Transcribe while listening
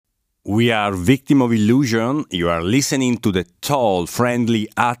We are Victim of Illusion. You are listening to the Tall, Friendly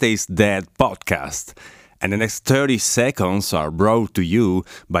Atheist Dad podcast. And the next 30 seconds are brought to you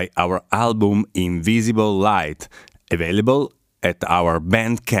by our album Invisible Light, available at our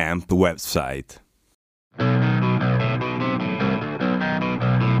Bandcamp website.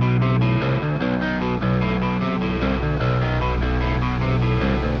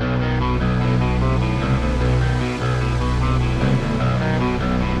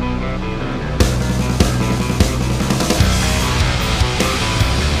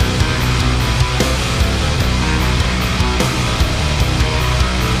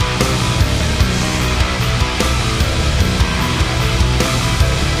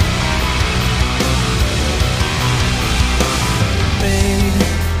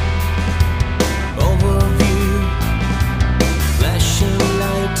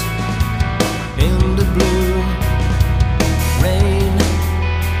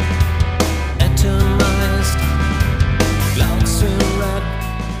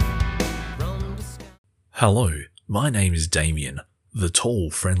 Hello, my name is Damien, the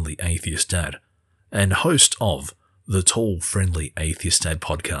Tall Friendly Atheist Dad, and host of the Tall Friendly Atheist Dad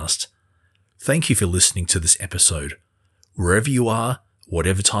podcast. Thank you for listening to this episode. Wherever you are,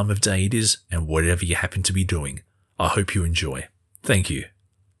 whatever time of day it is, and whatever you happen to be doing, I hope you enjoy. Thank you.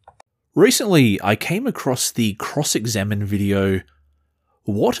 Recently, I came across the cross-examine video,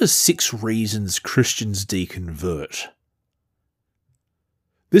 What are 6 Reasons Christians Deconvert?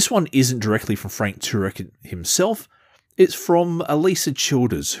 This one isn't directly from Frank Turek himself, it's from Alisa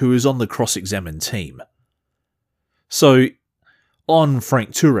Childers, who is on the Cross-Examine team. So, on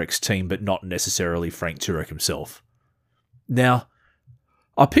Frank Turek's team, but not necessarily Frank Turek himself. Now,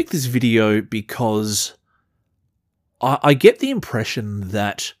 I picked this video because I get the impression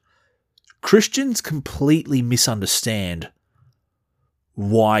that Christians completely misunderstand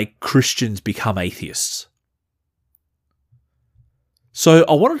why Christians become atheists. So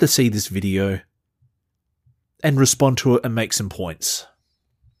I wanted to see this video and respond to it and make some points.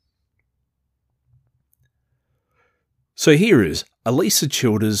 So here is Alisa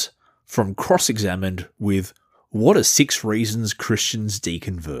Childers from Cross-Examined with What are 6 Reasons Christians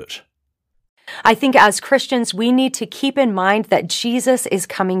Deconvert? I think as Christians, we need to keep in mind that Jesus is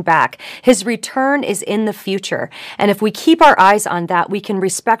coming back. His return is in the future. And if we keep our eyes on that, we can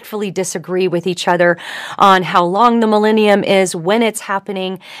respectfully disagree with each other on how long the millennium is, when it's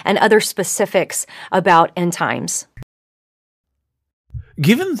happening, and other specifics about end times.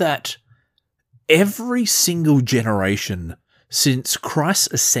 Given that every single generation since Christ's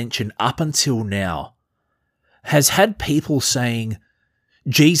ascension up until now has had people saying,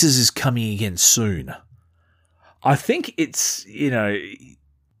 Jesus is coming again soon, I think it's,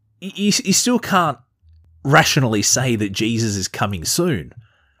 you still can't rationally say that Jesus is coming soon.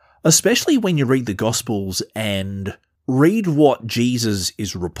 Especially when you read the Gospels and read what Jesus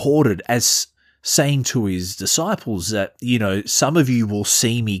is reported as saying to his disciples that, some of you will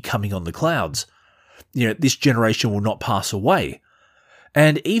see me coming on the clouds. This generation will not pass away.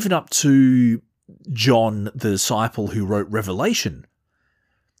 And even up to John, the disciple who wrote Revelation,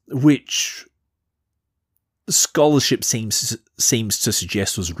 which scholarship seems to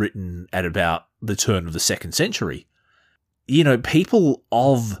suggest was written at about the turn of the 2nd century. People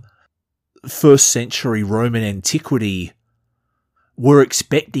of 1st century Roman antiquity were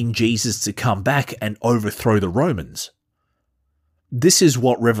expecting Jesus to come back and overthrow the Romans. This is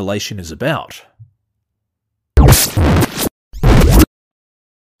what Revelation is about.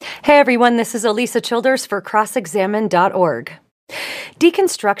 Hey everyone, this is Alisa Childers for CrossExamine.org.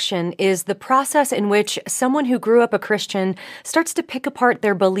 Deconstruction is the process in which someone who grew up a Christian starts to pick apart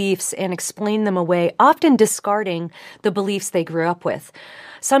their beliefs and explain them away, often discarding the beliefs they grew up with.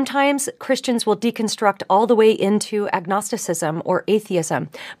 Sometimes Christians will deconstruct all the way into agnosticism or atheism,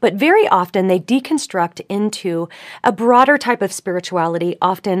 but very often they deconstruct into a broader type of spirituality,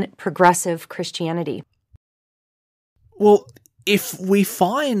 often progressive Christianity. Well, if we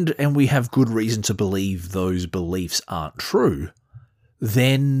find and we have good reason to believe those beliefs aren't true,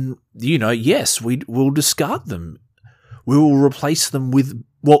 then, yes, we will discard them. We will replace them with,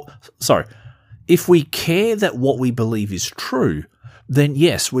 if we care that what we believe is true, then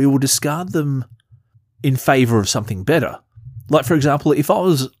yes, we will discard them in favour of something better. Like, for example, if I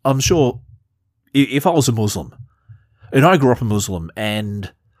was a Muslim, and I grew up a Muslim,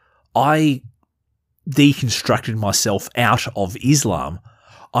 and I deconstructed myself out of Islam,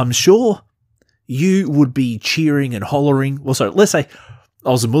 I'm sure you would be cheering and hollering. Well, so let's say I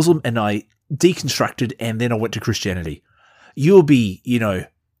was a Muslim and I deconstructed and then I went to Christianity. You'll be,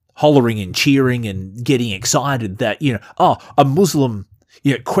 hollering and cheering and getting excited that, a Muslim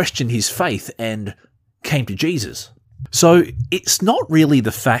questioned his faith and came to Jesus. So it's not really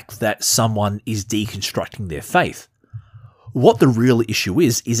the fact that someone is deconstructing their faith. What the real issue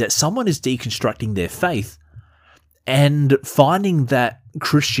is that someone is deconstructing their faith and finding that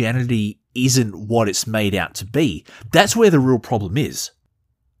Christianity isn't what it's made out to be. That's where the real problem is.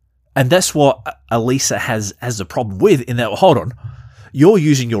 And that's what Elisa has a problem with, in that, well, hold on, you're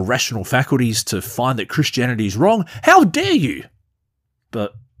using your rational faculties to find that Christianity is wrong? How dare you?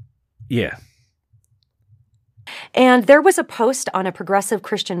 But, yeah. And there was a post on a progressive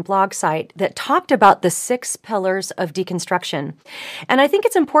Christian blog site that talked about the 6 pillars of deconstruction. And I think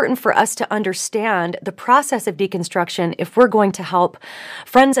it's important for us to understand the process of deconstruction if we're going to help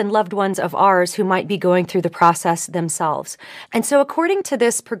friends and loved ones of ours who might be going through the process themselves. And so according to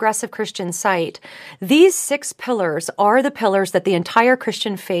this progressive Christian site, these 6 pillars are the pillars that the entire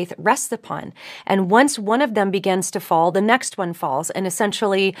Christian faith rests upon. And once one of them begins to fall, the next one falls. And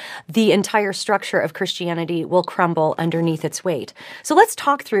essentially, the entire structure of Christianity will crumble underneath its weight. So let's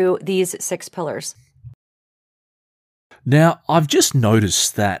talk through these 6 pillars. Now, I've just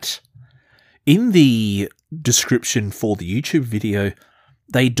noticed that in the description for the YouTube video,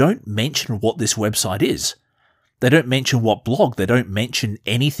 they don't mention what this website is. They don't mention what blog. They don't mention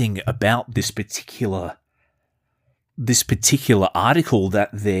anything about this particular article that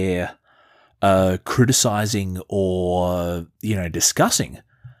they're criticizing or, discussing.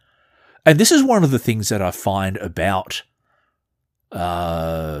 And this is one of the things that I find about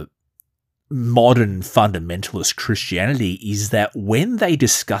modern fundamentalist Christianity, is that when they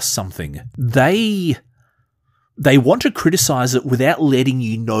discuss something, they want to criticize it without letting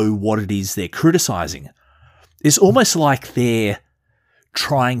you know what it is they're criticizing. It's almost like they're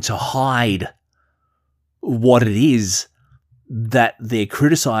trying to hide what it is that they're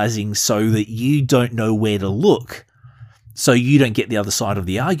criticizing so that you don't know where to look, so you don't get the other side of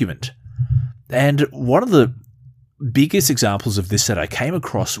the argument. And one of the biggest examples of this that I came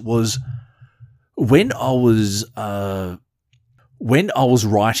across was when I was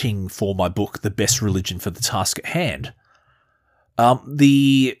writing for my book, The Best Religion for the Task at Hand.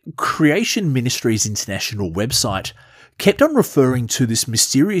 The Creation Ministries International website kept on referring to this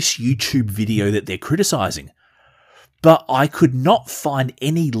mysterious YouTube video that they're criticizing, but I could not find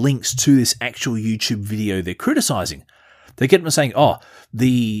any links to this actual YouTube video they're criticizing. They kept on saying,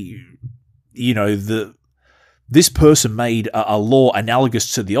 this person made a law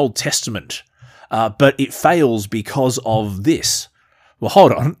analogous to the Old Testament, but it fails because of this. Well,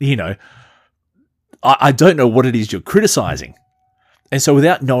 hold on, I don't know what it is you're criticizing. And so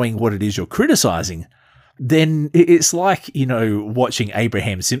without knowing what it is you're criticizing, then it's like, watching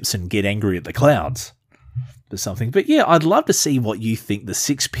Abraham Simpson get angry at the clouds or something. But yeah, I'd love to see what you think the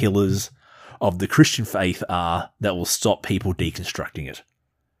 6 pillars of the Christian faith are that will stop people deconstructing it.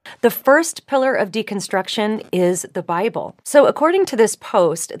 The first pillar of deconstruction is the Bible. So according to this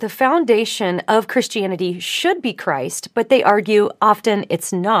post, the foundation of Christianity should be Christ, but they argue often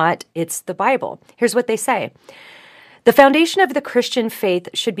it's not, it's the Bible. Here's what they say. The foundation of the Christian faith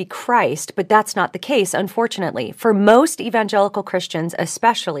should be Christ, but that's not the case, unfortunately. For most evangelical Christians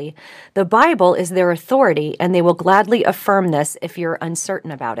especially, the Bible is their authority, and they will gladly affirm this if you're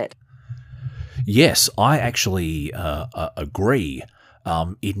uncertain about it. Yes, I actually agree.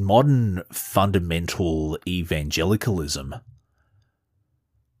 In modern fundamental evangelicalism,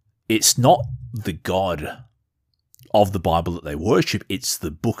 it's not the God of the Bible that they worship, it's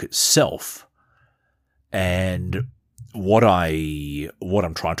the book itself. And what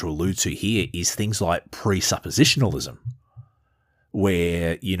I'm trying to allude to here is things like presuppositionalism,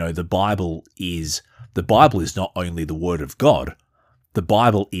 where, the Bible is not only the word of God, the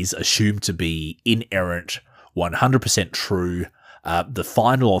Bible is assumed to be inerrant, 100% true, the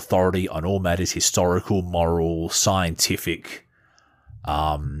final authority on all matters historical, moral, scientific,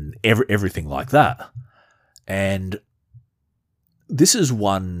 everything like that. And this is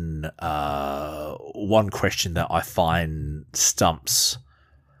one question that I find stumps,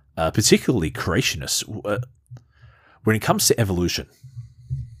 particularly creationists, when it comes to evolution.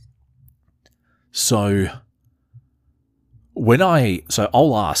 So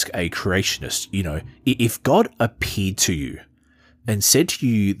I'll ask a creationist, if God appeared to you and said to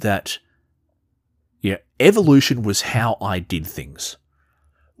you that, evolution was how I did things,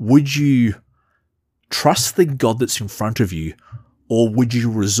 would you trust the God that's in front of you, or would you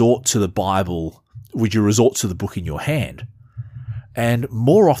resort to the Bible? Would you resort to the book in your hand? And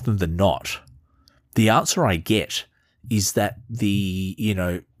more often than not, the answer I get is that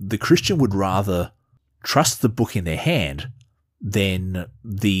the Christian would rather trust the book in their hand than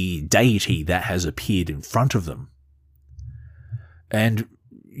the deity that has appeared in front of them. And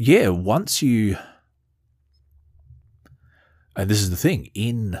yeah, once you... And this is the thing,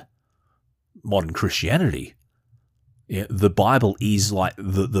 in modern Christianity, the Bible is like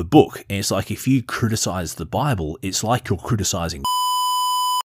the book. And it's like if you criticize the Bible, it's like you're criticizing.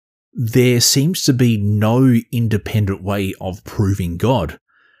 There seems to be no independent way of proving God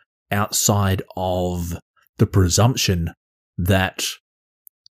outside of the presumption that,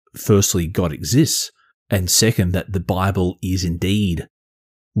 firstly, God exists, and second, that the Bible is indeed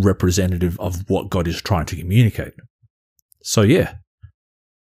representative of what God is trying to communicate. So yeah,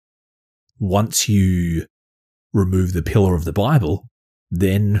 once you remove the pillar of the Bible,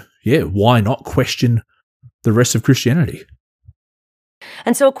 then yeah, why not question the rest of Christianity?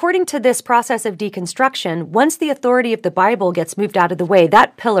 And so according to this process of deconstruction, once the authority of the Bible gets moved out of the way,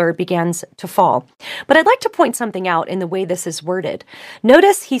 that pillar begins to fall. But I'd like to point something out in the way this is worded.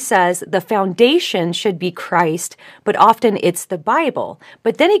 Notice he says the foundation should be Christ, but often it's the Bible.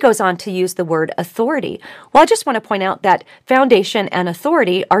 But then he goes on to use the word authority. Well, I just want to point out that foundation and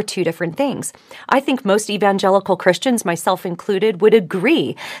authority are two different things. I think most evangelical Christians, myself included, would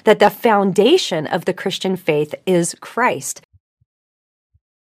agree that the foundation of the Christian faith is Christ.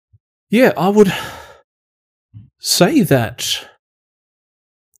 Yeah, I would say that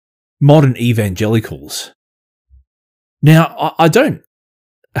modern evangelicals... Now, I don't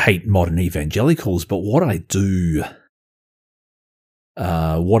hate modern evangelicals, but what I do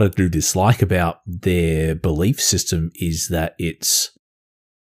dislike about their belief system is that it's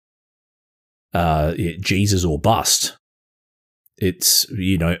Jesus or bust. It's,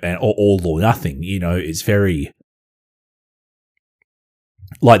 all or nothing. It's very...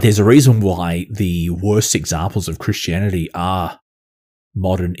 Like, there's a reason why the worst examples of Christianity are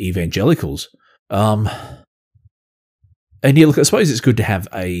modern evangelicals. And yeah, look, I suppose it's good to have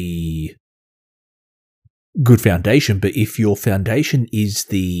a good foundation, but if your foundation is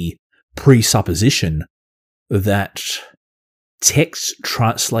the presupposition that text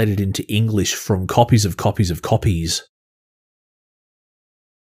translated into English from copies of copies of copies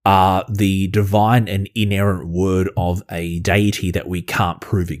are the divine and inerrant word of a deity that we can't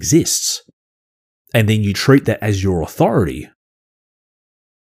prove exists, and then you treat that as your authority.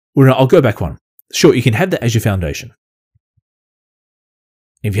 Well, no, I'll go back one. Sure, you can have that as your foundation.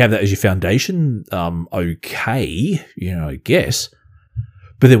 If you have that as your foundation, okay, I guess.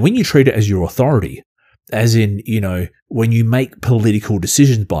 But then when you treat it as your authority, as in, when you make political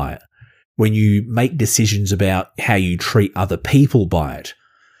decisions by it, when you make decisions about how you treat other people by it,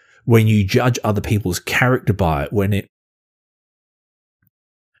 when you judge other people's character by it, when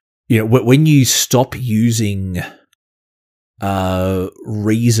you stop using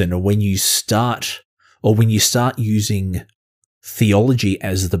reason, or when you start using theology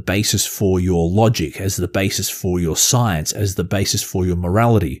as the basis for your logic, as the basis for your science, as the basis for your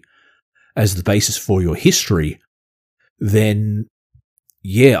morality, as the basis for your history, then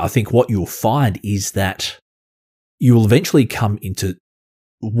yeah, I think what you'll find is that you will eventually come into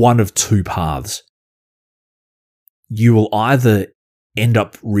one of two paths. You will either end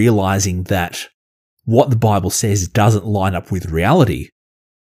up realizing that what the Bible says doesn't line up with reality,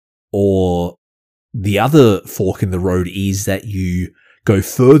 or the other fork in the road is that you go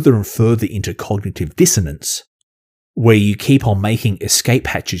further and further into cognitive dissonance, where you keep on making escape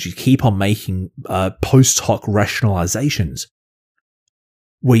hatches, you keep on making post hoc rationalizations,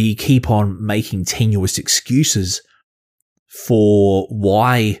 where you keep on making tenuous excuses for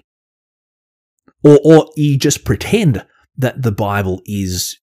why, or you just pretend that the Bible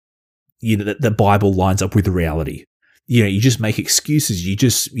is, that the Bible lines up with reality. You just make excuses. You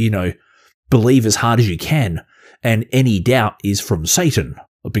just, believe as hard as you can, and any doubt is from Satan,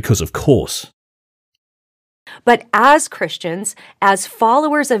 because of course. But as Christians, as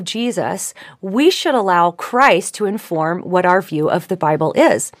followers of Jesus, we should allow Christ to inform what our view of the Bible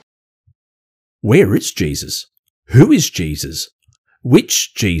is. Where is Jesus? Who is Jesus?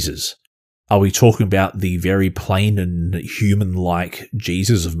 Which Jesus? Are we talking about the very plain and human-like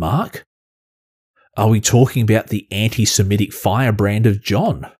Jesus of Mark? Are we talking about the anti-Semitic firebrand of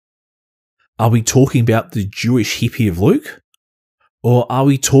John? Are we talking about the Jewish hippie of Luke? Or are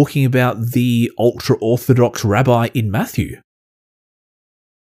we talking about the ultra-Orthodox rabbi in Matthew?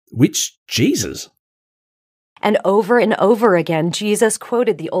 Which Jesus? And over again, Jesus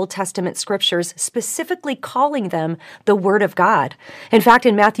quoted the Old Testament scriptures, specifically calling them the Word of God. In fact,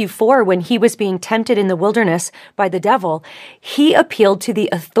 in Matthew 4, when he was being tempted in the wilderness by the devil, he appealed to the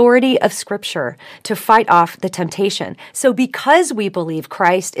authority of Scripture to fight off the temptation. So because we believe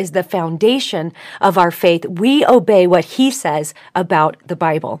Christ is the foundation of our faith, we obey what he says about the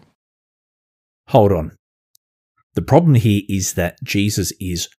Bible. Hold on. The problem here is that Jesus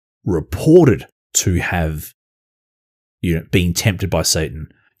is reported to have, been tempted by Satan.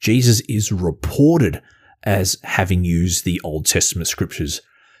 Jesus is reported as having used the Old Testament scriptures.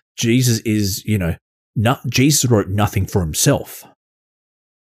 Jesus is, Jesus wrote nothing for himself.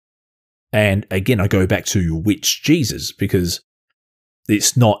 And again, I go back to which Jesus, because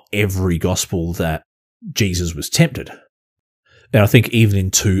it's not every gospel that Jesus was tempted. And I think even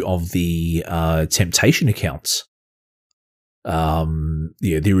in 2 of the temptation accounts,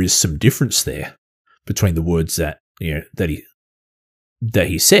 there is some difference there between the words that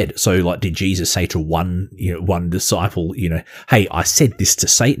he said. So, like, did Jesus say to one disciple, hey, I said this to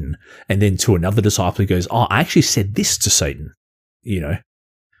Satan, and then to another disciple he goes, oh, I actually said this to Satan, And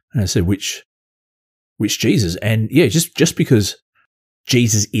I said, which Jesus? And yeah, just because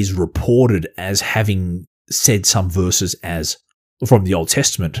Jesus is reported as having said some verses as from the Old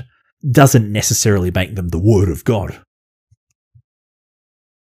Testament doesn't necessarily make them the Word of God.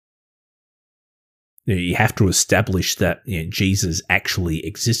 You have to establish that Jesus actually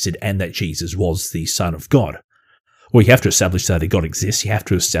existed and that Jesus was the Son of God. Well, you have to establish that God exists. You have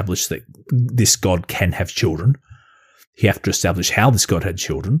to establish that this God can have children. You have to establish how this God had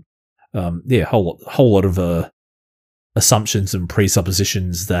children. A whole lot of assumptions and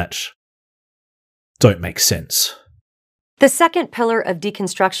presuppositions that don't make sense. The second pillar of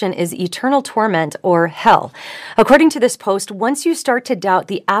deconstruction is eternal torment, or hell. According to this post, once you start to doubt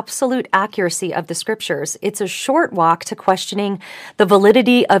the absolute accuracy of the scriptures, it's a short walk to questioning the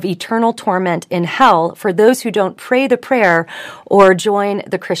validity of eternal torment in hell for those who don't pray the prayer or join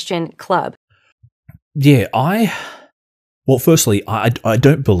the Christian club. Yeah, firstly, I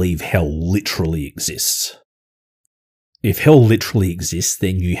don't believe hell literally exists. If hell literally exists,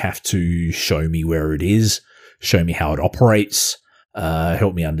 then you have to show me where it is, show me how it operates,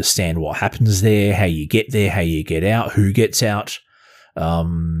 help me understand what happens there, how you get there, how you get out, who gets out,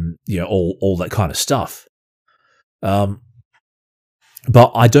 all that kind of stuff. But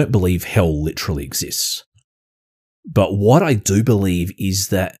I don't believe hell literally exists. But what I do believe is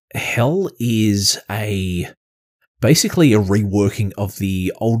that hell is basically a reworking of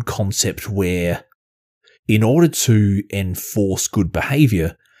the old concept where in order to enforce good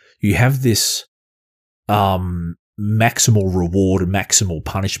behavior, you have this maximal reward and maximal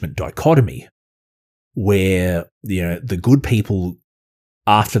punishment dichotomy where, the good people,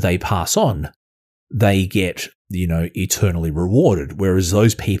 after they pass on, they get, eternally rewarded, whereas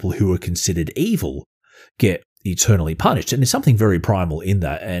those people who are considered evil get eternally punished. And there's something very primal in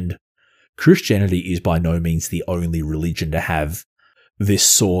that. And Christianity is by no means the only religion to have this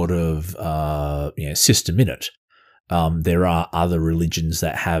sort of system in it. There are other religions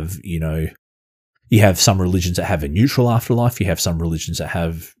that have, you have some religions that have a neutral afterlife. You have some religions that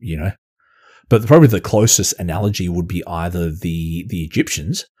have, but probably the closest analogy would be either the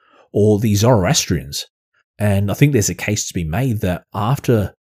Egyptians or the Zoroastrians. And I think there's a case to be made that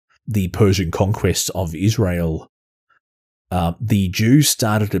after the Persian conquest of Israel, the Jews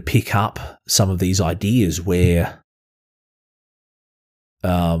started to pick up some of these ideas where,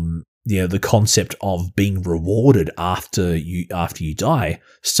 the concept of being rewarded after you die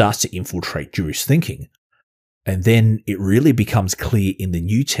starts to infiltrate Jewish thinking. And then it really becomes clear in the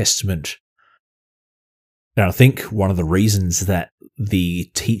New Testament. And I think one of the reasons that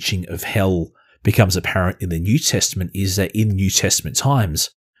the teaching of hell becomes apparent in the New Testament is that in New Testament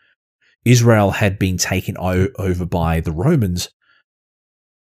times, Israel had been taken over by the Romans,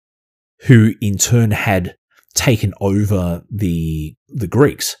 who in turn had taken over the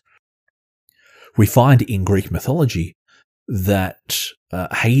Greeks. We find in Greek mythology that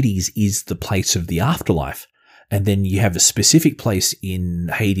Hades is the place of the afterlife, and then you have a specific place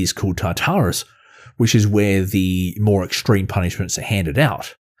in Hades called Tartarus, which is where the more extreme punishments are handed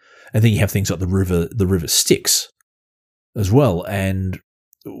out. And then you have things like the river Styx as well. And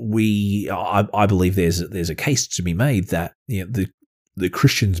I believe there's a case to be made that the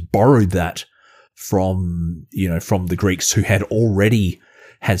Christians borrowed that from the Greeks, who had already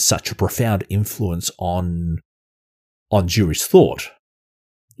had such a profound influence on Jewish thought,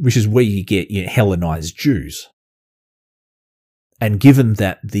 which is where you get Hellenized Jews. And given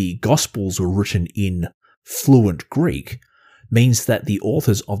that the Gospels were written in fluent Greek, means that the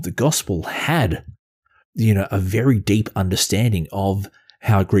authors of the Gospel had, a very deep understanding of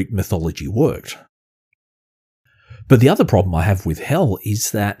how Greek mythology worked. But the other problem I have with hell is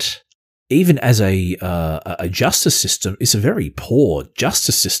that even as a justice system, it's a very poor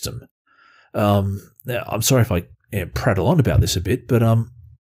justice system. I'm sorry if I prattle on about this a bit, but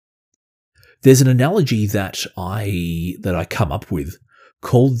there's an analogy that I come up with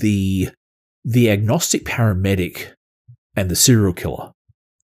called the the agnostic paramedic and the serial killer.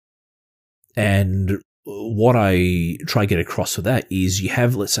 And what I try to get across with that is you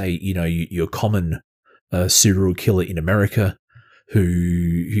have, let's say, your common serial killer in America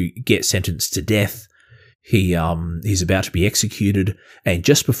who gets sentenced to death. He's about to be executed, and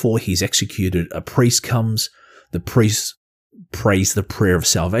just before he's executed, a priest comes. The priest prays the prayer of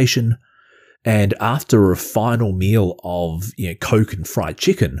salvation, and after a final meal of Coke and fried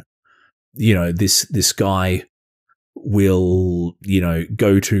chicken, this guy will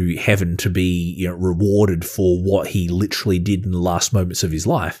go to heaven to be rewarded for what he literally did in the last moments of his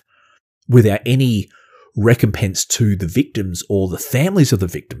life, without any recompense to the victims or the families of the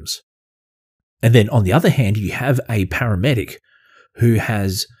victims. And then on the other hand, you have a paramedic who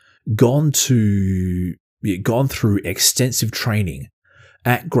has gone through extensive training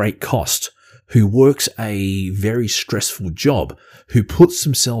at great cost, who works a very stressful job, who puts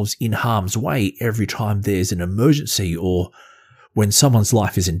themselves in harm's way every time there's an emergency or when someone's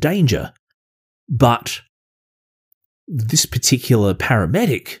life is in danger. But this particular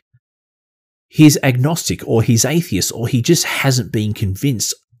paramedic, he's agnostic, or he's atheist, or he just hasn't been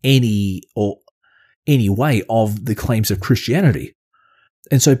convinced any way of the claims of Christianity.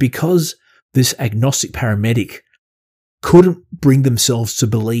 And so because this agnostic paramedic couldn't bring themselves to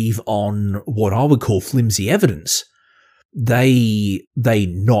believe on what I would call flimsy evidence, they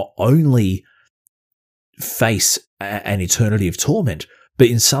not only face an eternity of torment, but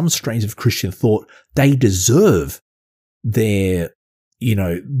in some strains of Christian thought, they deserve their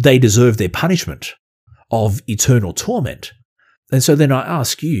punishment of eternal torment. And so then I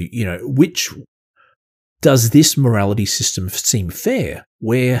ask you, which does this morality system seem fair,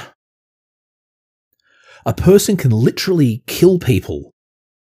 where a person can literally kill people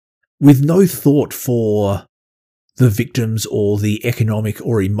with no thought for the victims or the economic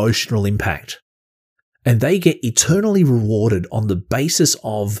or emotional impact, and they get eternally rewarded on the basis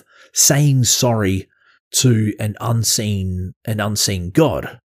of saying sorry to an unseen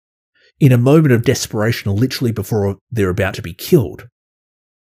God in a moment of desperation, literally before they're about to be killed?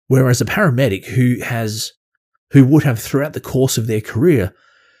 Whereas a paramedic who would have throughout the course of their career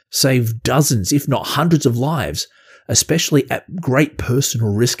saved dozens, if not hundreds of lives, especially at great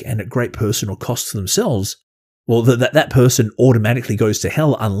personal risk and at great personal cost to themselves, well, that person automatically goes to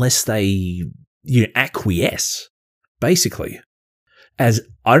hell unless they acquiesce, basically. As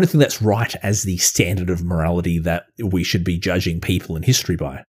I don't think that's right as the standard of morality that we should be judging people in history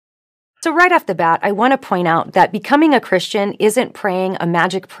by. So right off the bat, I want to point out that becoming a Christian isn't praying a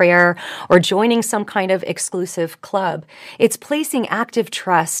magic prayer or joining some kind of exclusive club. It's placing active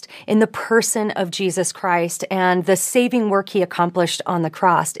trust in the person of Jesus Christ and the saving work he accomplished on the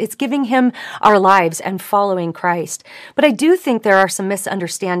cross. It's giving him our lives and following Christ. But I do think there are some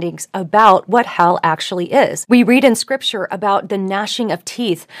misunderstandings about what hell actually is. We read in Scripture about the gnashing of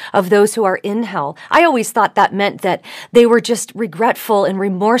teeth of those who are in hell. I always thought that meant that they were just regretful and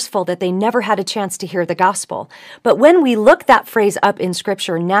remorseful that they never had a chance to hear the gospel. But when we look that phrase up in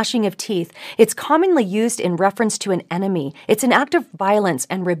Scripture, gnashing of teeth, it's commonly used in reference to an enemy. It's an act of violence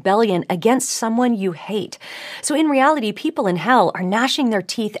and rebellion against someone you hate. So in reality, people in hell are gnashing their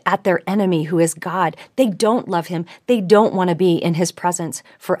teeth at their enemy, who is God. They don't love him. They don't want to be in his presence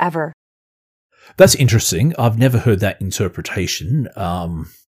forever. That's interesting. I've never heard that interpretation. And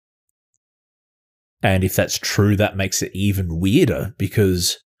if that's true, that makes it even weirder,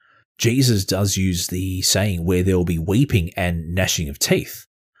 because Jesus does use the saying where there will be weeping and gnashing of teeth.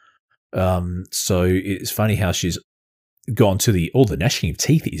 So it's funny how she's gone to all the gnashing of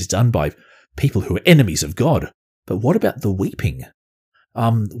teeth is done by people who are enemies of God. But what about the weeping?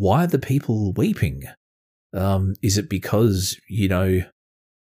 Why are the people weeping? Is it because,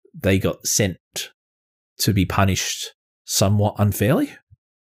 they got sent to be punished somewhat unfairly?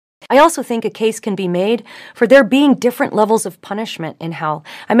 I also think a case can be made for there being different levels of punishment in hell.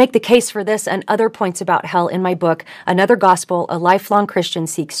 I make the case for this and other points about hell in my book, Another Gospel, A Lifelong Christian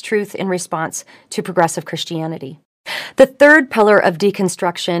Seeks Truth in Response to Progressive Christianity. The third pillar of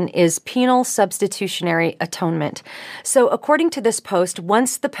deconstruction is penal substitutionary atonement. So according to this post,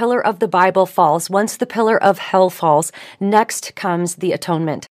 once the pillar of the Bible falls, once the pillar of hell falls, next comes the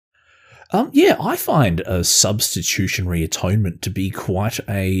atonement. I find a substitutionary atonement to be quite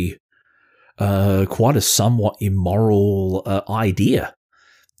a somewhat immoral idea.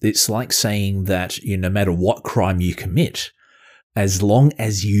 It's like saying that no matter what crime you commit, as long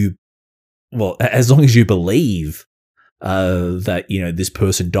as you believe that this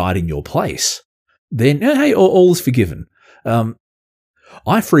person died in your place, then hey, all is forgiven.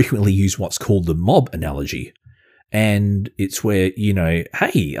 I frequently use what's called the mob analogy. And it's where,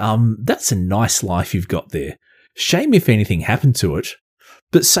 hey, that's a nice life you've got there. Shame if anything happened to it.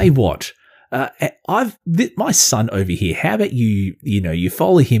 But say what? My son over here, how about you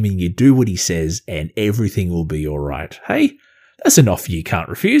follow him and you do what he says and everything will be all right. Hey, that's an offer you can't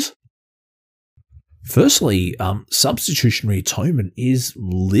refuse. Firstly, substitutionary atonement is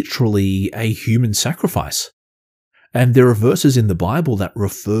literally a human sacrifice. And there are verses in the Bible that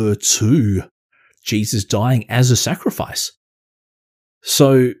refer to Jesus dying as a sacrifice.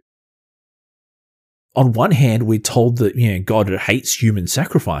 So, on one hand, we're told that, God hates human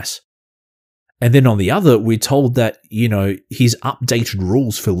sacrifice. And then on the other, we're told that, his updated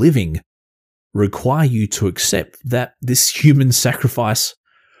rules for living require you to accept that this human sacrifice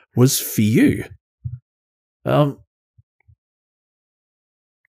was for you. No,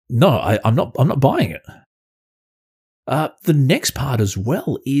 I'm not buying it. The next part as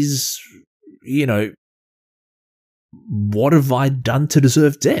well is, what have I done to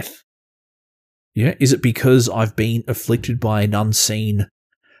deserve death? Yeah, is it because I've been afflicted by an unseen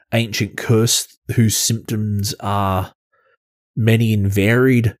ancient curse whose symptoms are many and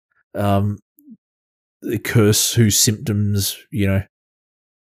varied? The curse whose symptoms,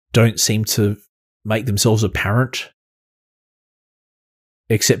 don't seem to make themselves apparent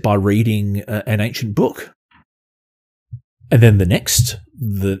except by reading an ancient book. And then the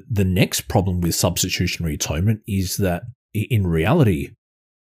next problem with substitutionary atonement is that in reality,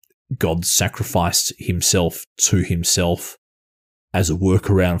 God sacrificed himself to himself as a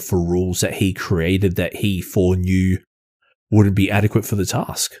workaround for rules that he created that he foreknew wouldn't be adequate for the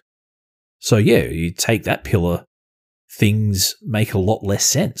task. So yeah, you take that pillar, things make a lot less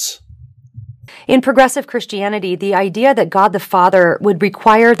sense. In progressive Christianity, the idea that God the Father would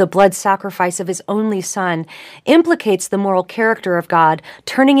require the blood sacrifice of his only Son implicates the moral character of God,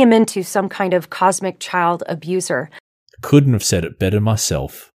 turning him into some kind of cosmic child abuser. Couldn't have said it better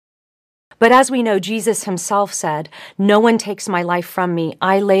myself. But as we know, Jesus himself said, "No one takes my life from me.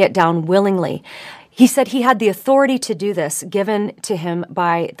 I lay it down willingly." He said he had the authority to do this given to him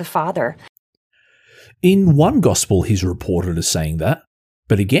by the Father. In one gospel, he's reported as saying that.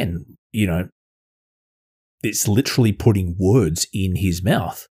 But again, it's literally putting words in his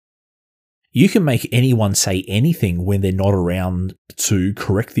mouth. You can make anyone say anything when they're not around to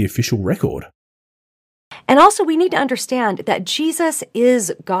correct the official record. And also, we need to understand that Jesus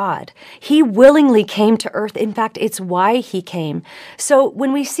is God. He willingly came to earth. In fact, it's why he came. So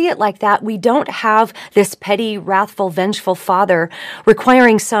when we see it like that, we don't have this petty, wrathful, vengeful father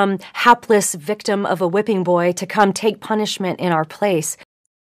requiring some hapless victim of a whipping boy to come take punishment in our place.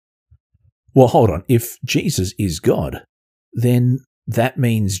 Well, hold on. If Jesus is God, then that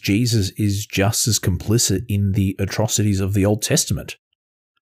means Jesus is just as complicit in the atrocities of the Old Testament.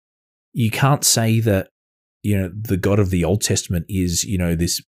 You can't say that, the God of the Old Testament is,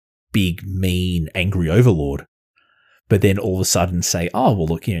 this big, mean, angry overlord, but then all of a sudden say, oh, well,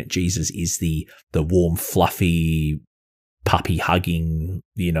 look, Jesus is the warm, fluffy, puppy-hugging,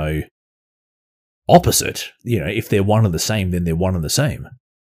 opposite. If they're one and the same, then they're one and the same.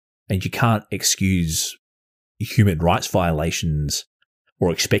 And you can't excuse human rights violations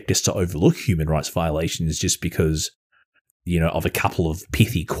or expect us to overlook human rights violations just because, of a couple of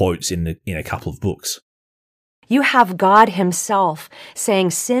pithy quotes in a couple of books. You have God himself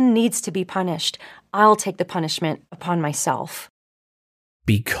saying sin needs to be punished. I'll take the punishment upon myself.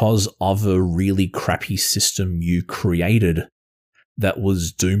 Because of a really crappy system you created that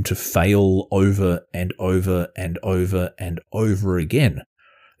was doomed to fail over and over and over and over again.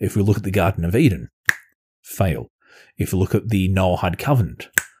 If we look at the Garden of Eden, fail. If we look at the Noahide covenant,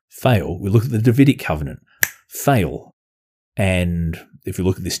 fail. We look at the Davidic covenant, fail. And if we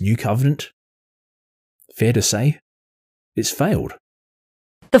look at this new covenant, fair to say, it's failed.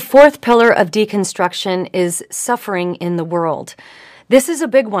 The fourth pillar of deconstruction is suffering in the world. This is a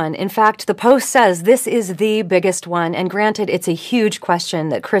big one. In fact, the Post says this is the biggest one. And granted, it's a huge question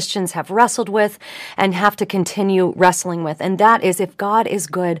that Christians have wrestled with and have to continue wrestling with. And that is, if God is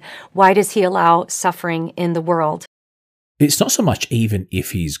good, why does he allow suffering in the world? It's not so much even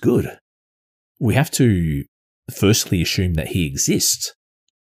if he's good. We have to firstly assume that he exists.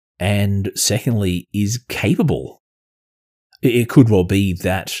 And secondly, is capable. It could well be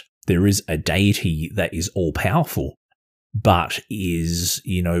that there is a deity that is all-powerful, but is,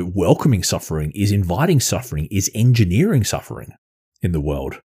 welcoming suffering, is inviting suffering, is engineering suffering in the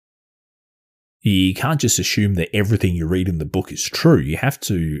world. You can't just assume that everything you read in the book is true. You have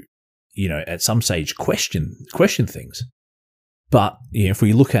to, at some stage question things. But, if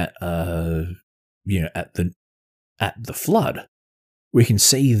we look at, at the flood, we can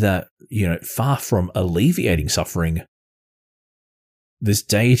see that, far from alleviating suffering, this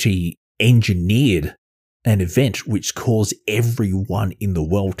deity engineered an event which caused everyone in the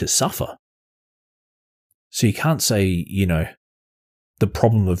world to suffer. So you can't say, the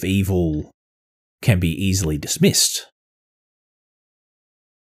problem of evil can be easily dismissed.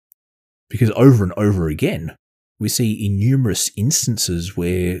 Because over and over again, we see in numerous instances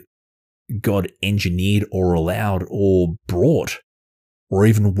where God engineered or allowed or brought or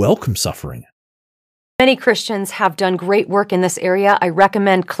even welcomed suffering. Many Christians have done great work in this area. I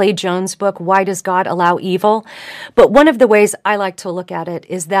recommend Clay Jones' book, Why Does God Allow Evil? But one of the ways I like to look at it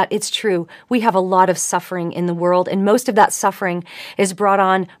is that it's true. We have a lot of suffering in the world, and most of that suffering is brought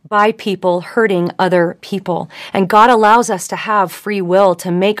on by people hurting other people. And God allows us to have free will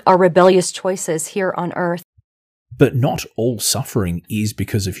to make our rebellious choices here on earth. But not all suffering is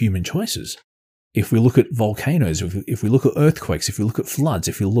because of human choices. If we look at volcanoes, if we look at earthquakes, if we look at floods,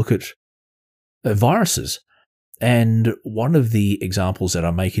 if we look at viruses. And one of the examples that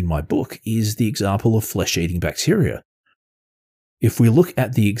I make in my book is the example of flesh-eating bacteria. If we look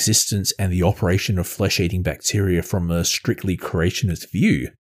at the existence and the operation of flesh-eating bacteria from a strictly creationist view,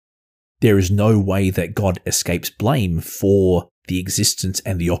 there is no way that God escapes blame for the existence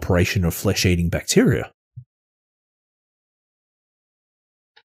and the operation of flesh-eating bacteria.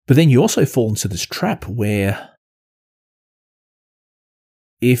 But then you also fall into this trap where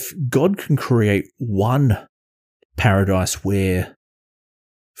if God can create one paradise where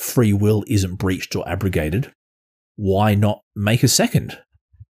free will isn't breached or abrogated, why not make a second?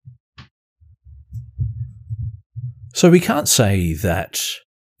 So we can't say that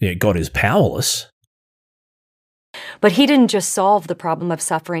God is powerless. But he didn't just solve the problem of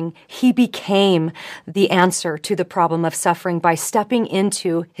suffering. He became the answer to the problem of suffering by stepping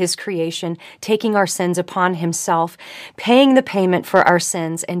into his creation, taking our sins upon himself, paying the payment for our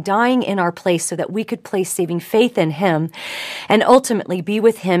sins, and dying in our place so that we could place saving faith in him and ultimately be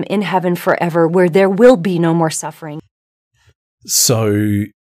with him in heaven forever, where there will be no more suffering. So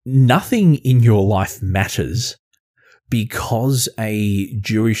nothing in your life matters because a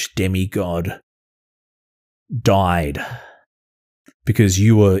Jewish demigod died because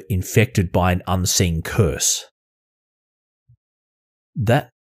you were infected by an unseen curse. That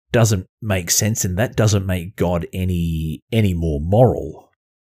doesn't make sense, and that doesn't make God any more moral.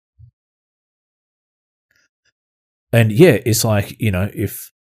 And yeah, it's like,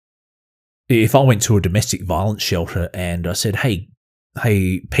 if I went to a domestic violence shelter and I said, hey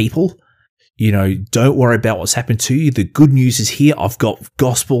people, don't worry about what's happened to you. The good news is here. I've got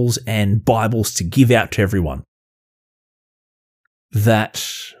Gospels and Bibles to give out to everyone.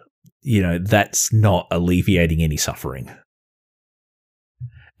 That's not alleviating any suffering.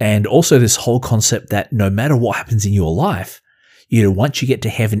 And also this whole concept that no matter what happens in your life, once you get to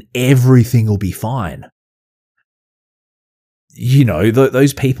heaven, everything will be fine.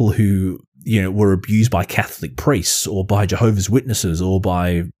 Those people who, were abused by Catholic priests or by Jehovah's Witnesses or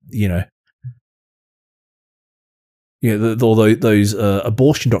by, those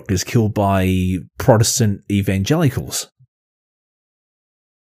abortion doctors killed by Protestant evangelicals.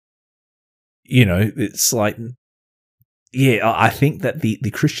 It's like, I think that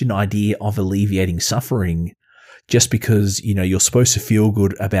the Christian idea of alleviating suffering just because, you're supposed to feel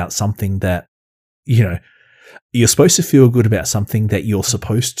good about something that, you're supposed to feel good about something that you're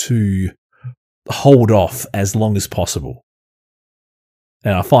supposed to hold off as long as possible.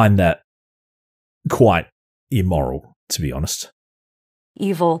 And I find that quite immoral, to be honest.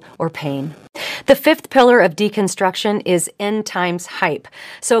 Evil or pain. The fifth pillar of deconstruction is end times hype.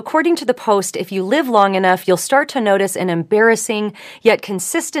 So according to the Post, if you live long enough, you'll start to notice an embarrassing yet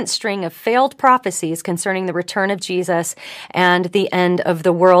consistent string of failed prophecies concerning the return of Jesus and the end of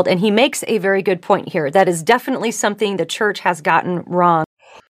the world. And he makes a very good point here. That is definitely something the church has gotten wrong.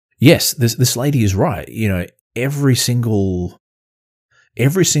 Yes, this lady is right. Every single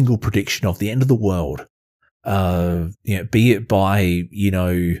prediction of the end of the world, be it by,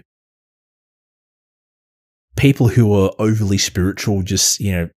 people who are overly spiritual, just,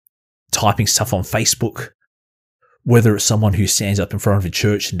 typing stuff on Facebook, whether it's someone who stands up in front of a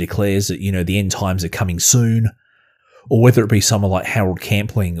church and declares that, the end times are coming soon, or whether it be someone like Harold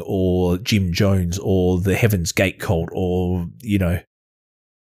Campling or Jim Jones or the Heaven's Gate cult or,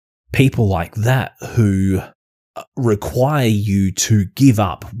 people like that who require you to give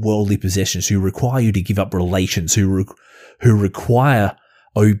up worldly possessions, who require you to give up relations, who require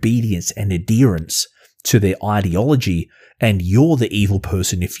obedience and adherence to their ideology, and you're the evil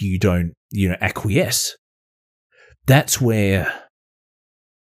person if you don't, acquiesce. That's where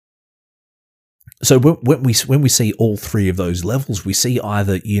So when we see all three of those levels, we see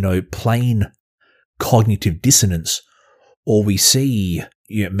either, plain cognitive dissonance, or we see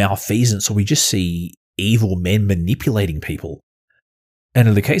malfeasance, or we just see evil men manipulating people. And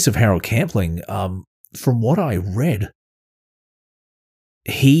in the case of Harold Campling, from what I read,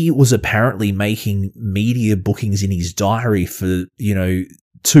 he was apparently making media bookings in his diary for,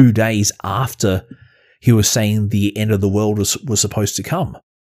 2 days after he was saying the end of the world was supposed to come.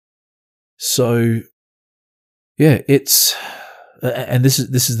 So, yeah, and this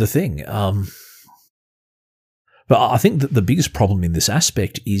is the thing. But I think that the biggest problem in this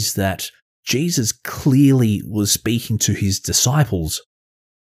aspect is that Jesus clearly was speaking to his disciples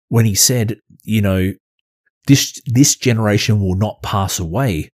when he said, this generation will not pass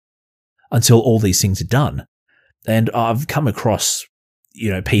away until all these things are done. And I've come across,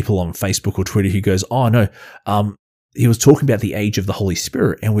 people on Facebook or Twitter who goes, oh no, he was talking about the age of the Holy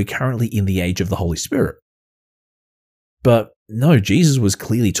Spirit, and we're currently in the age of the Holy Spirit. But no, Jesus was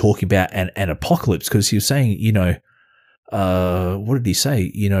clearly talking about an apocalypse, because he was saying, what did he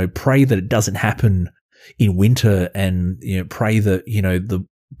say? Pray that it doesn't happen in winter, and, pray that, the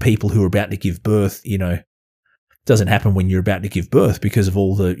people who are about to give birth, doesn't happen when you're about to give birth because of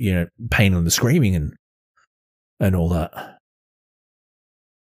all the, pain and the screaming and all that.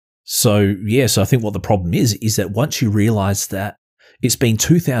 So, I think what the problem is that once you realize that it's been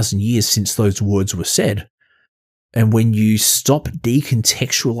 2,000 years since those words were said, and when you stop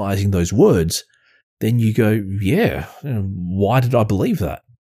decontextualizing those words, then you go, why did I believe that?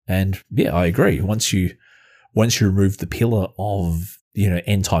 And I agree. Once you remove the pillar of,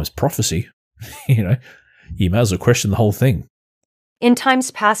 end times prophecy, you may as well question the whole thing. In times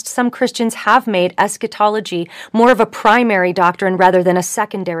past, some Christians have made eschatology more of a primary doctrine rather than a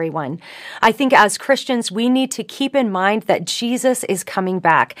secondary one. I think as Christians, we need to keep in mind that Jesus is coming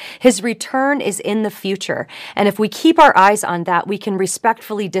back. His return is in the future. And if we keep our eyes on that, we can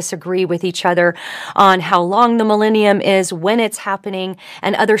respectfully disagree with each other on how long the millennium is, when it's happening,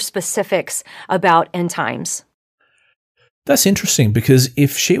 and other specifics about end times. That's interesting, because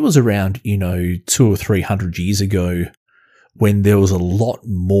if she was around, 200 or 300 years ago, when there was a lot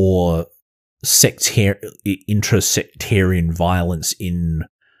more intra-sectarian violence in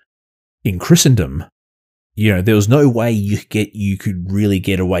Christendom, there was no way you could really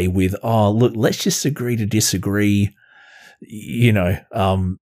get away with, oh, look, let's just agree to disagree. You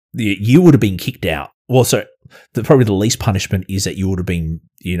would have been kicked out. Well, so probably the least punishment is that you would have been,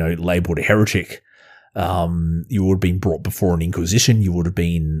 labeled a heretic. You would have been brought before an inquisition. You would have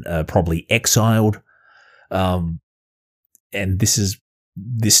been probably exiled. And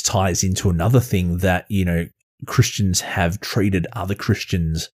this ties into another thing that, Christians have treated other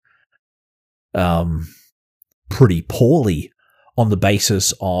Christians pretty poorly on the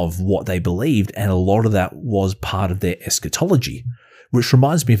basis of what they believed, and a lot of that was part of their eschatology, which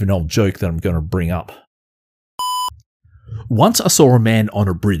reminds me of an old joke that I'm going to bring up. Once I saw a man on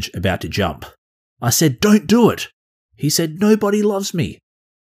a bridge about to jump. I said, "Don't do it." He said, "Nobody loves me."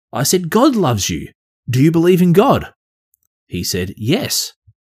 I said, "God loves you. Do you believe in God?" He said, "Yes."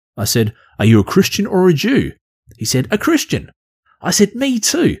 I said, "Are you a Christian or a Jew?" He said, "A Christian." I said, "Me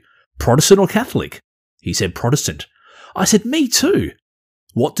too. Protestant or Catholic?" He said, "Protestant." I said, "Me too."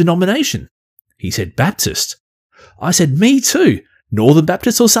 "What denomination?" He said, "Baptist." I said, "Me too. Northern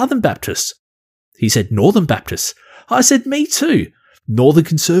Baptist or Southern Baptist?" He said, "Northern Baptist." I said, "Me too. Northern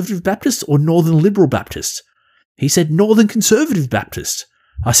Conservative Baptist or Northern Liberal Baptist?" He said, "Northern Conservative Baptist."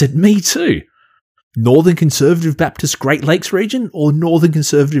 I said, "Me too. Northern Conservative Baptist Great Lakes region or Northern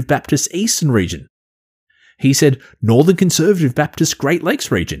Conservative Baptist Eastern region?" He said, "Northern Conservative Baptist Great Lakes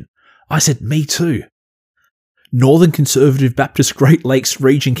region." I said, "Me too. Northern Conservative Baptist Great Lakes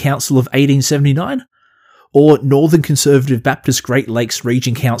Region Council of 1879 or Northern Conservative Baptist Great Lakes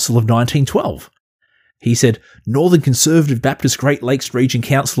Region Council of 1912? He said, "Northern Conservative Baptist Great Lakes Region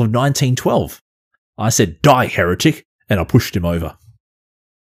Council of 1912. I said, "Die, heretic," and I pushed him over.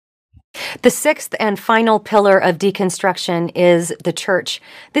 The sixth and final pillar of deconstruction is the church.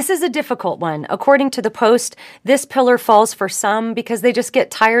 This is a difficult one. According to the Post, this pillar falls for some because they just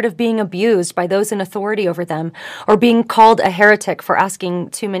get tired of being abused by those in authority over them, or being called a heretic for asking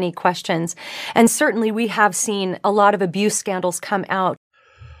too many questions. And certainly we have seen a lot of abuse scandals come out.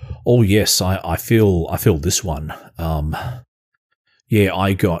 Oh yes, I feel this one. I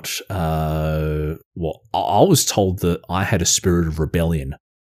got I was told that I had a spirit of rebellion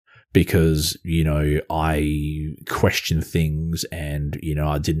because, I questioned things and,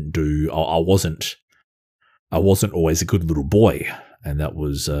 I wasn't always a good little boy. And that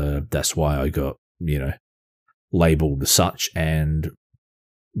was, that's why I got, labeled as such. And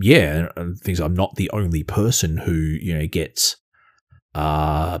and things. I'm not the only person who gets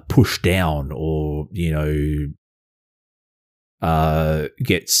pushed down or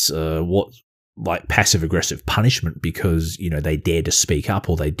gets like passive aggressive punishment because they dared to speak up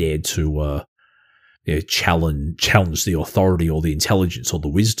or they dared to challenge the authority or the intelligence or the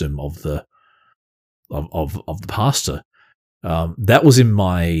wisdom of the pastor. That was in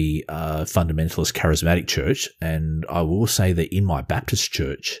my fundamentalist charismatic church, and I will say that in my Baptist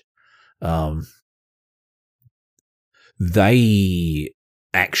church, they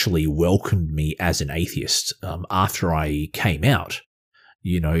actually welcomed me as an atheist after I came out.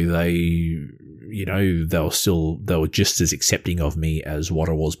 They were just as accepting of me as what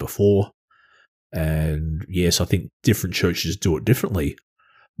I was before. And yes, I think different churches do it differently,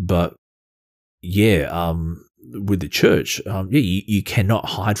 but with the church, you cannot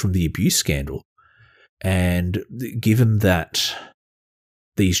hide from the abuse scandal. And given that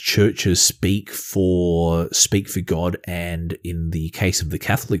these churches speak for God, and in the case of the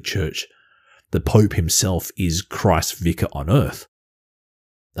Catholic Church, the Pope himself is Christ's vicar on earth.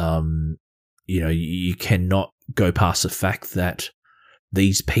 You cannot go past the fact that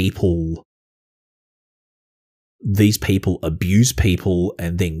these people abuse people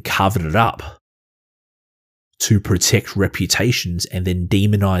and then covered it up to protect reputations and then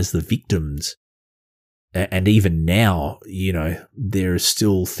demonize the victims. And even now, there are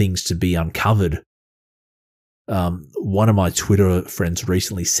still things to be uncovered. One of my Twitter friends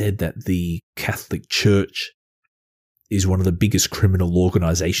recently said that the Catholic Church is one of the biggest criminal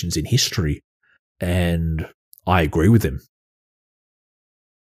organizations in history, and I agree with him.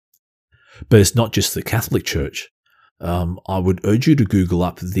 But it's not just the Catholic Church. I would urge you to Google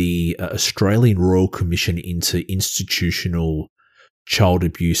up the Australian Royal Commission into Institutional Child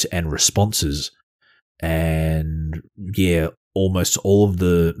Abuse and Responses. And almost all of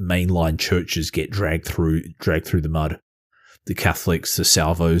the mainline churches get dragged through the mud. The Catholics, the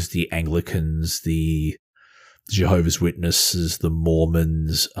Salvos, the Anglicans, the Jehovah's Witnesses, the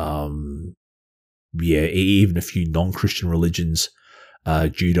Mormons, even a few non-Christian religions.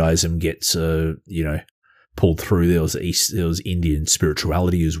 Judaism gets, pulled through. There was Indian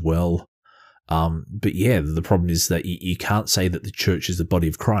spirituality as well. But the problem is that you can't say that the church is the body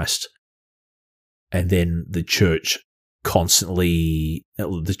of Christ, and then the church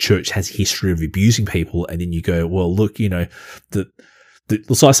has a history of abusing people, and then you go, well, look,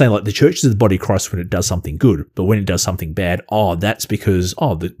 it's like saying, like, the church is the body of Christ when it does something good, but when it does something bad, that's because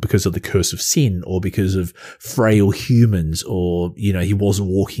of the curse of sin, or because of frail humans, or he wasn't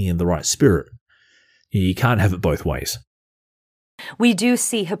walking in the right spirit. You can't have it both ways. We do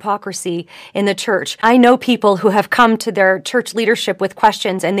see hypocrisy in the church. I know people who have come to their church leadership with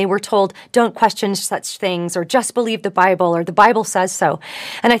questions, and they were told, don't question such things, or just believe the Bible, or the Bible says so.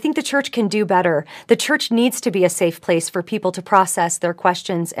 And I think the church can do better. The church needs to be a safe place for people to process their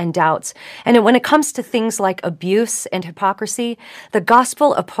questions and doubts. And when it comes to things like abuse and hypocrisy, the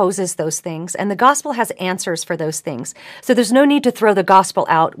gospel opposes those things, and the gospel has answers for those things. So there's no need to throw the gospel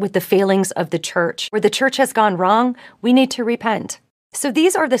out with the failings of the church. Where the church has gone wrong, we need to repent. So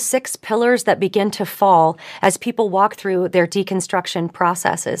these are the 6 pillars that begin to fall as people walk through their deconstruction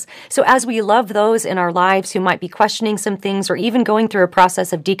processes. So as we love those in our lives who might be questioning some things or even going through a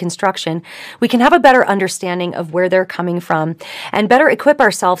process of deconstruction, we can have a better understanding of where they're coming from and better equip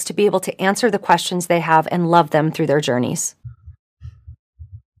ourselves to be able to answer the questions they have and love them through their journeys.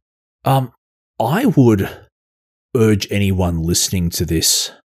 I would urge anyone listening to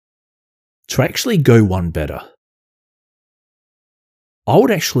this to actually go one better. I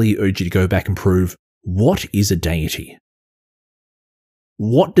would actually urge you to go back and prove, what is a deity?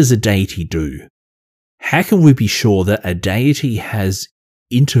 What does a deity do? How can we be sure that a deity has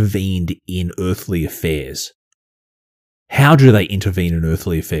intervened in earthly affairs? How do they intervene in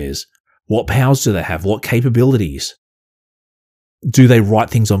earthly affairs? What powers do they have? What capabilities? Do they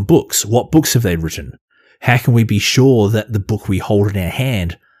write things on books? What books have they written? How can we be sure that the book we hold in our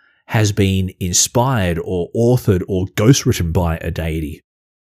hand has been inspired or authored or ghostwritten by a deity?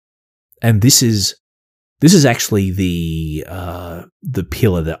 And this is actually the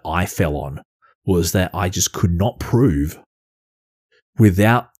pillar that I fell on, was that I just could not prove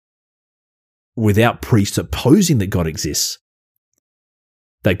without presupposing that God exists.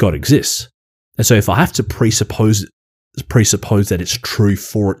 And so if I have to presuppose that it's true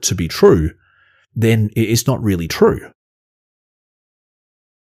for it to be true, then it's not really true.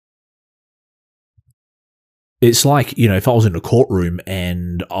 It's like, if I was in a courtroom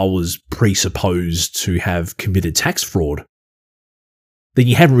and I was presupposed to have committed tax fraud, then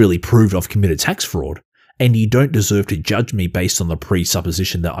you haven't really proved I've committed tax fraud. and you don't deserve to judge me based on the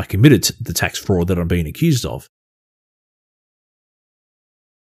presupposition that I committed the tax fraud that I'm being accused of.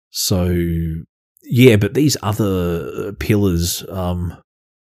 So, yeah, but these other pillars,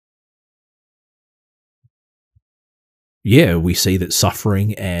 we see that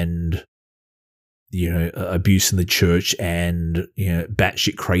suffering and, abuse in the church and,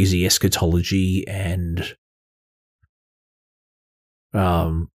 batshit crazy eschatology and,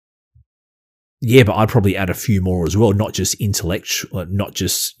 but I'd probably add a few more as well, not just intellectual, not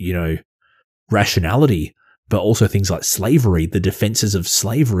just, rationality, but also things like slavery, the defenses of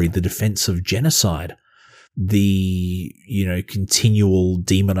slavery, the defense of genocide, the, continual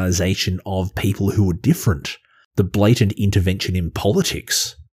demonization of people who are different, the blatant intervention in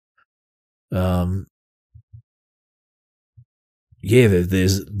politics. There's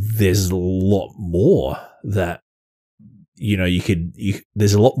a lot more that,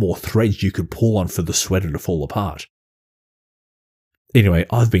 there's a lot more threads you could pull on for the sweater to fall apart. Anyway,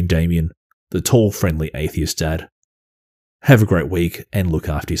 I've been Damien, the tall, friendly atheist dad. Have a great week and look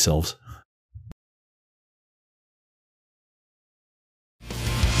after yourselves.